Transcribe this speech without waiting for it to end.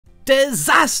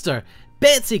disaster.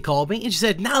 Betsy called me and she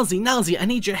said, Nilesy, I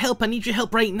need your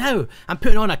help right now. I'm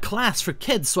putting on a class for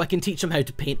kids so I can teach them how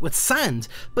to paint with sand.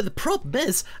 But the problem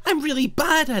is, I'm really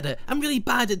bad at it. I'm really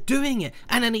bad at doing it,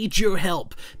 and I need your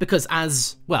help. Because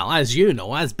as you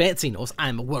know, as Betsy knows,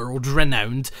 I'm a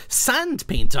world-renowned sand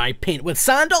painter. I paint with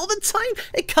sand all the time.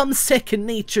 It comes second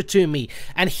nature to me.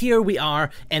 And here we are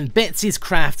in Betsy's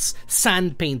Crafts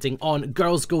sand painting on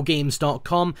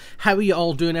girlsgogames.com. How are you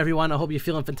all doing, everyone? I hope you're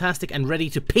feeling fantastic and ready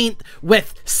to paint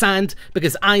with sand,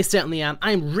 because I certainly am.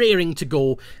 I'm raring to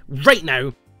go right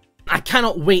now. I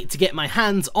cannot wait to get my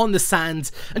hands on the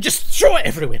sand and just throw it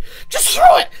everywhere. Just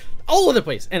throw it all over the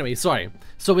place. Anyway, sorry.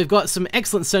 So we've got some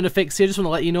excellent sound effects here. Just want to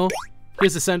let you know.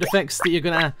 Here's the sound effects that you're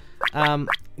gonna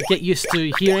get used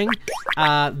to hearing.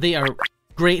 They are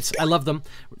great. I love them.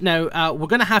 Now, we're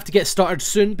going to have to get started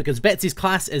soon because Betsy's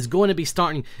class is going to be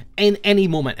starting in any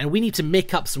moment, and we need to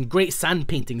make up some great sand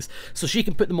paintings so she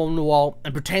can put them on the wall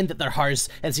and pretend that they're hers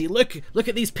and say, look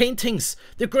at these paintings.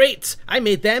 They're great. I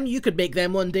made them. You could make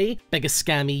them one day. Biggest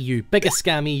scammy you. Biggest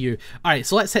scammy you. Alright,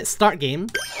 so let's hit start game.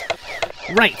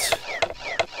 Right.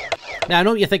 Now, I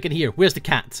know what you're thinking here. Where's the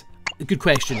cat? Good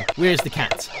question. Where's the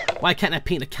cat? Why can't I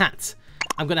paint a cat?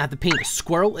 I'm gonna have to paint a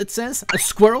squirrel, it says. A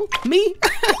squirrel? Me?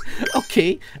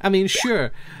 Okay, I mean,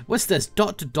 sure. What's this?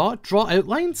 Dot to dot? Draw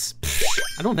outlines? Pfft,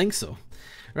 I don't think so.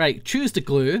 Right, choose the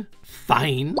glue.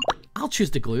 Fine. I'll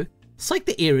choose the glue. Select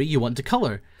the area you want to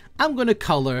colour. I'm gonna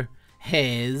colour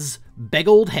his big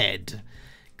old head.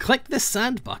 Click the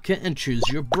sand bucket and choose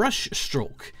your brush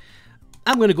stroke.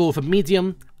 I'm gonna go for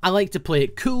medium. I like to play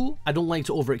it cool, I don't like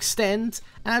to overextend,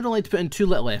 and I don't like to put in too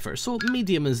little effort, so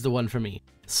medium is the one for me.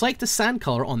 Select the sand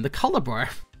colour on the colour bar.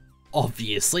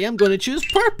 Obviously, I'm going to choose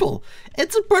purple.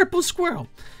 It's a purple squirrel.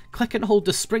 Click and hold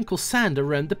to sprinkle sand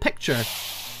around the picture.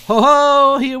 Ho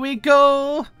ho, here we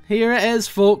go. Here it is,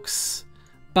 folks.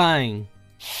 Bang.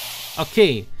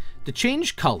 Okay, to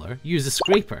change colour, use a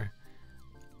scraper.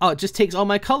 Oh, it just takes all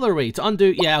my colour away. To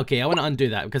undo, yeah, okay, I want to undo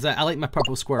that because I like my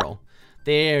purple squirrel.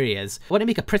 There he is. Want to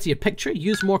make a prettier picture?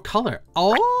 Use more colour.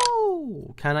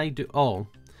 Oh, can I do? Oh,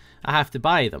 I have to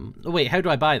buy them. Oh, wait, how do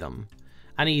I buy them?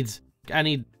 I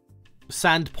need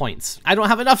sand points. I don't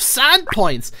have enough sand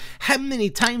points. How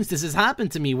many times does this happen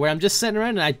to me where I'm just sitting around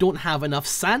and I don't have enough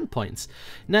sand points?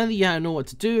 Now that you know what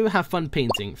to do, have fun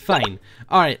painting. Fine.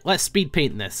 All right, let's speed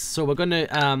paint this. So we're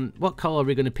gonna, what color are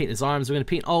we gonna paint his arms? We're gonna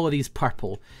paint all of these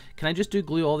purple. Can I just do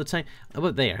glue all the time? How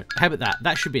about there? How about that?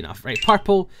 That should be enough. Right,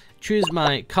 purple. Choose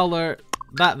my color.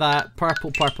 That,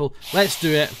 purple. Let's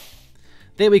do it.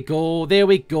 There we go,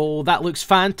 that looks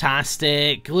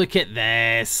fantastic. Look at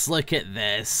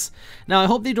this, Now I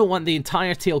hope they don't want the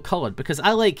entire tail coloured because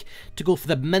I like to go for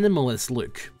the minimalist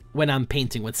look when I'm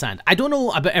painting with sand. I don't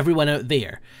know about everyone out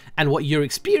there and what your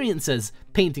experience is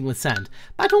painting with sand,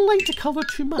 but I don't like to colour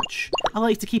too much. I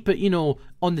like to keep it, you know,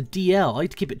 on the DL. I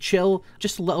like to keep it chill,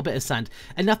 just a little bit of sand.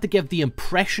 Enough to give the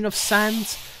impression of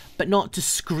sand, but not to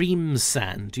scream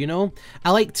sand, you know? I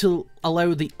like to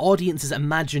allow the audience's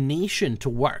imagination to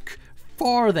work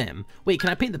for them. Wait,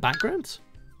 can I paint the background?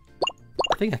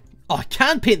 I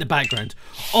can paint the background.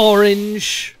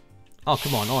 Orange. Oh,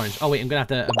 come on, orange. Oh, wait, I'm going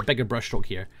to have a bigger brush stroke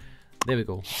here. There we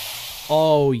go.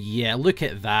 Oh, yeah, look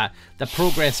at that. The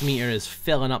progress meter is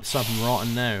filling up something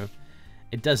rotten now.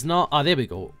 It does not... Oh, there we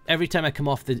go. Every time I come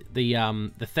off the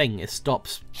thing, it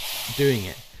stops doing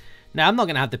it. Now, I'm not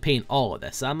going to have to paint all of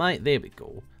this, am I? There we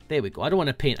go. There we go. I don't want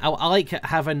to paint. I like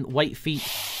having white feet,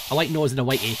 a white nose, and a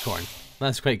white acorn.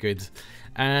 That's quite good.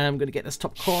 I'm going to get this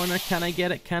top corner. Can I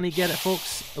get it? Can he get it,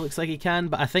 folks? It looks like he can,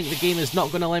 but I think the game is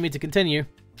not going to allow me to continue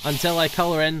until I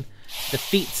colour in the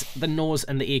feet, the nose,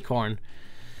 and the acorn.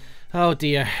 Oh,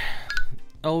 dear.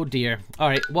 Oh, dear.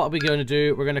 Alright, what are we going to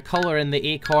do? We're going to colour in the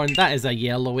acorn. That is a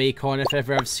yellow acorn, if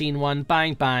ever I've seen one.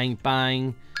 Bang, bang,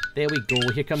 bang. There we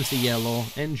go, here comes the yellow.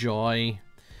 Enjoy.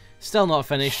 Still not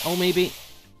finished. Oh, maybe.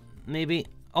 Maybe.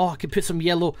 Oh, I can put some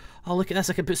yellow. Oh, look at this,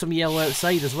 I can put some yellow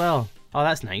outside as well. Oh,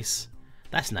 that's nice.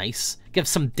 That's nice. Give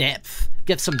some depth.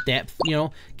 Give some depth, you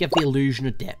know? Give the illusion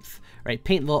of depth. Right,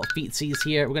 paint the little feetsies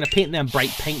here. We're going to paint them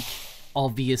bright pink,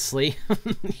 obviously.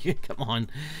 Come on.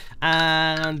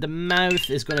 And the mouth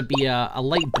is going to be a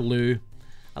light blue.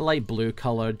 A light blue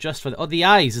colour, just for the... Oh, the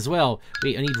eyes as well.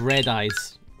 Wait, I need red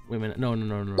eyes. Wait a minute. No.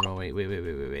 Wait.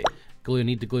 Glue. I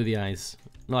need to glue the eyes.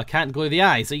 No, I can't glue the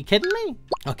eyes. Are you kidding me?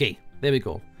 Okay, there we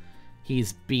go.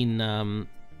 He's been,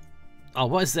 Oh,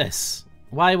 what is this?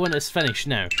 Why won't it finish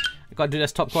now? I've got to do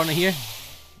this top corner here.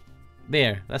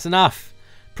 There. That's enough.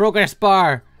 Progress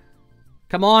bar.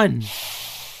 Come on.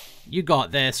 You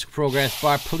got this, progress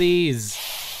bar. Please.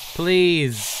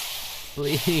 Please.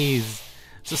 Please.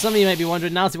 So some of you might be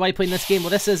wondering, Nilesy, why are you playing this game? Well,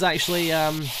 this is actually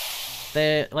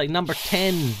the number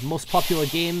 10 most popular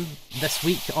game this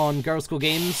week on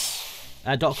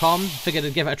YOGSCAST.com. Figured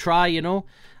I'd give it a try, you know.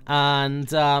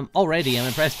 And already I'm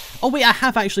impressed. Oh wait, I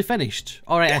have actually finished.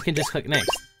 Alright, I can just click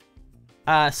next.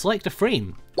 Select a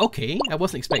frame. Okay, I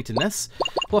wasn't expecting this.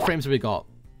 What frames have we got?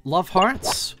 Love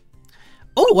hearts.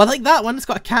 Oh, I like that one. It's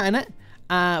got a cat in it.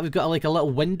 We've got like a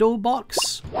little window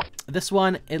box. This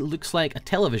one, it looks like a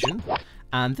television.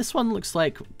 And this one looks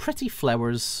like pretty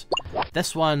flowers.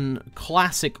 This one,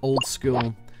 classic old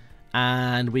school.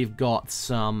 And we've got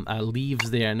some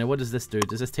leaves there. Now, what does this do?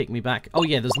 Does this take me back? Oh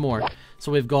yeah, there's more.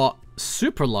 So we've got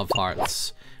super love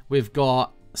hearts. We've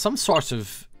got some sort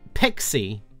of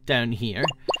pixie down here.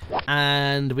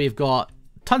 And we've got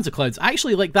tons of clouds. I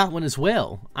actually like that one as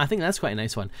well. I think that's quite a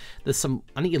nice one. There's some...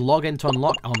 I need to log in to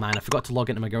unlock... Oh man, I forgot to log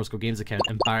into my Girls Go Games account.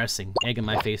 Embarrassing. Egg in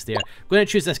my face there. I'm going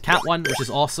to choose this cat one, which is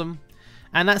awesome.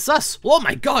 And that's us. Oh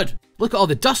my god! Look at all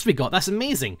the dust we got. That's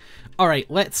amazing.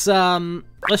 Alright, let's can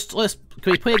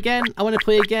we play again? I want to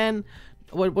play again.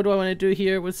 What do I want to do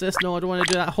here? What's this? No, I don't want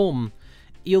to do that at home.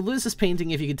 You'll lose this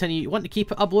painting if you continue. You want to keep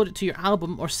it, upload it to your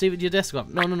album, or save it to your desktop.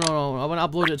 No. I want to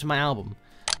upload it to my album.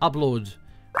 Upload.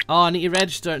 Oh, I need to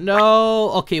register.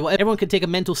 No! Okay, well, everyone can take a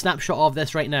mental snapshot of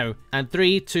this right now. And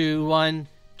 3, 2, 1,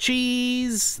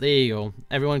 cheese! There you go.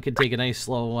 Everyone can take a nice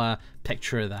little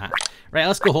picture of that. Right,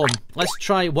 let's go home. Let's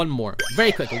try one more.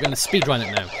 Very quick, we're going to speedrun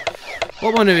it now.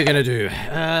 What one are we going to do?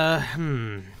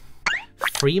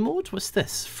 Free mode? What's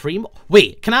this? Free mode?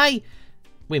 Wait, can I...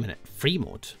 Wait a minute. Free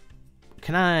mode?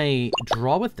 Can I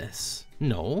draw with this?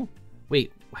 No.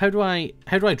 Wait, how do I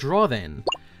draw then?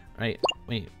 Right,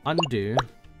 wait, undo.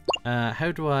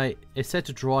 How do I... It said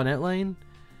to draw an outline?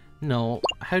 No.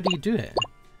 How do you do it?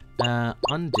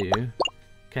 Undo.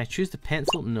 Can I choose the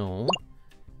pencil? No.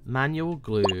 Manual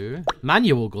glue.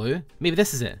 Manual glue? Maybe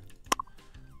this is it.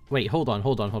 Wait, hold on.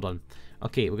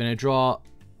 Okay, we're going to draw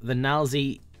the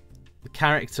Nilesy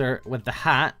character with the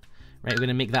hat. Right, we're going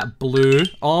to make that blue.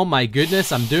 Oh my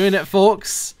goodness, I'm doing it,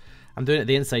 folks. I'm doing it.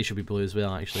 The inside should be blue as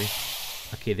well, actually.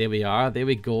 Okay, there we are. There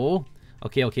we go.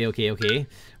 Okay.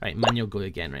 Right, manual glue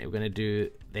again. Right, we're going to do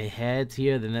the head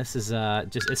here. Then this is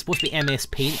just... It's supposed to be MS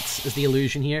Paint is the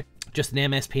illusion here. Just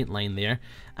an MS Paint line there.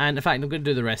 And in fact, I'm going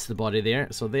to do the rest of the body there.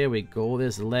 So there we go.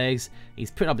 There's the legs. He's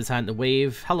putting up his hand to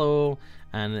wave. Hello.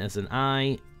 And there's an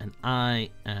eye,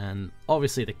 and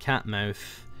obviously the cat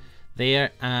mouth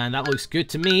there. And that looks good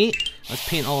to me. Let's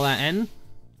paint all that in.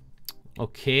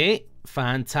 Okay.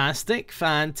 Fantastic.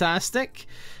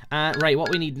 Right, what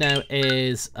we need now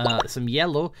is some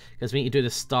yellow, because we need to do the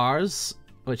stars,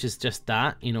 which is just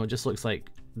that. You know, it just looks like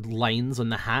lines on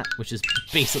the hat, which is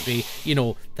basically, you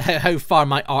know, how far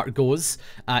my art goes,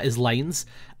 is lines.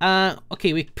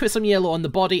 Okay, we put some yellow on the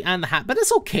body and the hat, but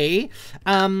it's okay.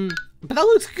 But that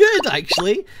looks good,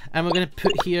 actually. And we're going to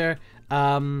put here,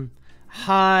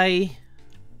 hi,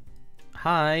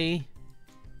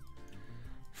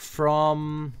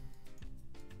 from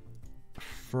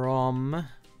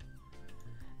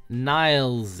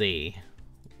Nilesy.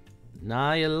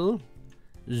 Nilesy.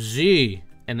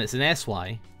 And it's an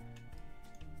SY.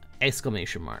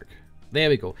 Exclamation mark. There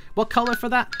we go. What color for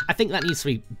that? I think that needs to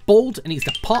be bold. It needs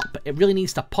to pop. It really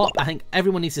needs to pop. I think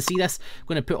everyone needs to see this. I'm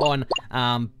going to put on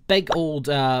big old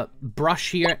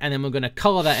brush here, and then we're going to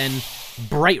color that in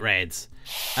bright reds.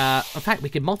 In fact, we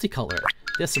could multicolor it.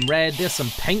 There's some red. There's some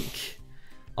pink.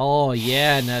 Oh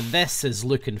yeah, now this is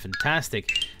looking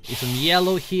fantastic. There's some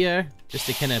yellow here, just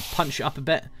to kind of punch it up a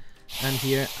bit. And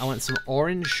here, I want some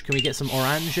orange. Can we get some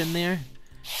orange in there?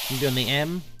 Maybe on the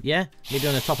M, yeah? Maybe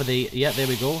on the top of the... Yeah, there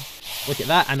we go. Look at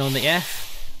that. And on the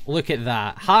F, look at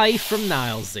that. Hi from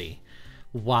Nilesy.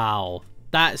 Wow.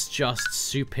 That's just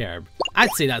superb.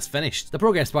 I'd say that's finished. The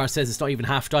progress bar says it's not even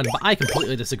half done, but I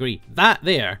completely disagree. That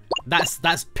there, that's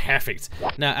perfect.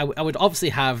 Now, I would obviously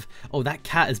have... Oh, that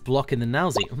cat is blocking the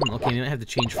Nilesy. Okay, we might have to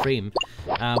change frame.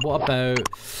 What about...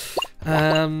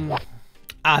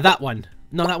 that one.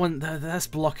 No, that one, that's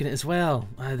blocking it as well.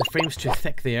 The frame's too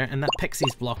thick there, and that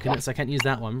pixie's blocking it, so I can't use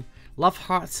that one. Love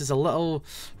Hearts is a little...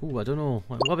 Ooh, I don't know.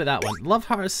 What about that one? Love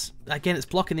Hearts, again, it's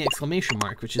blocking the exclamation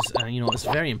mark, which is, you know, it's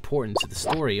very important to the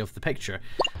story of the picture.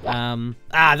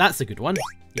 That's a good one.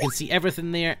 You can see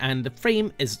everything there, and the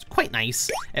frame is quite nice.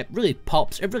 It really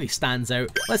pops, it really stands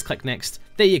out. Let's click next.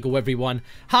 There you go, everyone.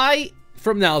 Hi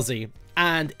from Nilesy,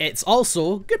 and it's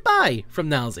also goodbye from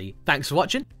Nilesy. Thanks for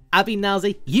watching. I've been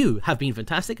Nilesy, you have been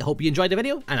fantastic. I hope you enjoyed the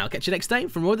video, and I'll catch you next time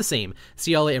for more of the same.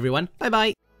 See you all later, everyone. Bye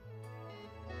bye.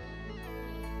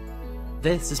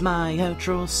 This is my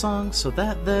outro song so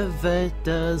that the vid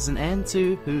doesn't end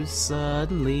too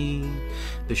suddenly.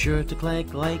 Be sure to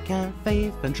click like and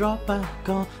fave and drop a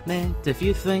comment if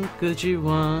you think that you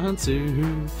want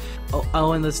to.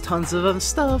 Oh, and there's tons of other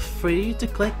stuff for you to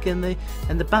click in the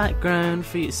background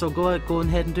for you, so go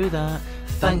ahead and do that.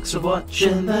 Thanks for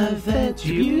watching the vid,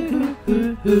 you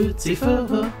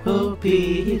beautiful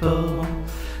people.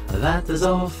 That is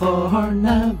all for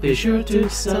now. Be sure to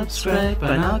subscribe,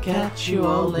 and I'll catch you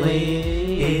all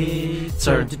later.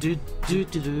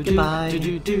 Goodbye.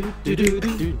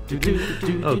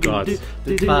 Oh God.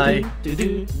 Bye.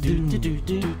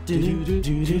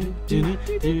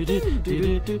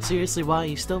 Seriously, why are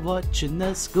you still watching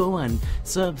this? Go and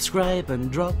subscribe and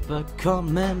drop a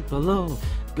comment below.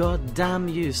 God damn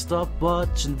you, stop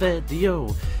watching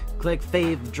video. Click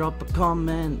fave, drop a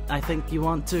comment, I think you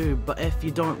want to, but if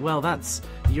you don't, well, that's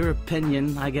your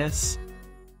opinion, I guess.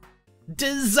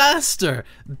 Disaster!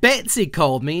 Betsy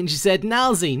called me and she said,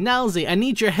 Nilesy, I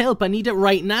need your help, I need it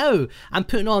right now. I'm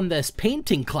putting on this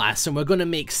painting class and we're going to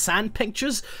make sand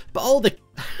pictures, but all the...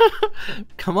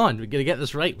 Come on, we're going to get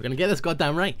this right, we're going to get this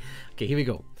goddamn right. Okay, here we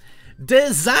go.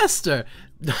 Disaster!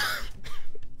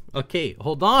 Okay,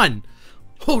 hold on.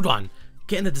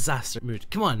 Get in the disaster mood,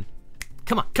 come on.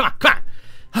 Come on.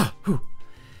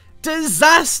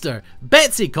 Disaster!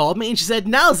 Betsy called me and she said,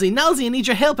 Nilesy, I need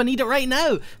your help, I need it right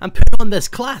now. I'm putting on this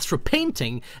class for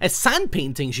painting. It's sand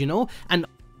paintings, you know, and...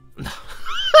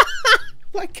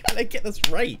 Why can't I get this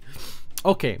right?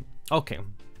 Okay.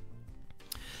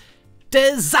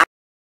 Disaster!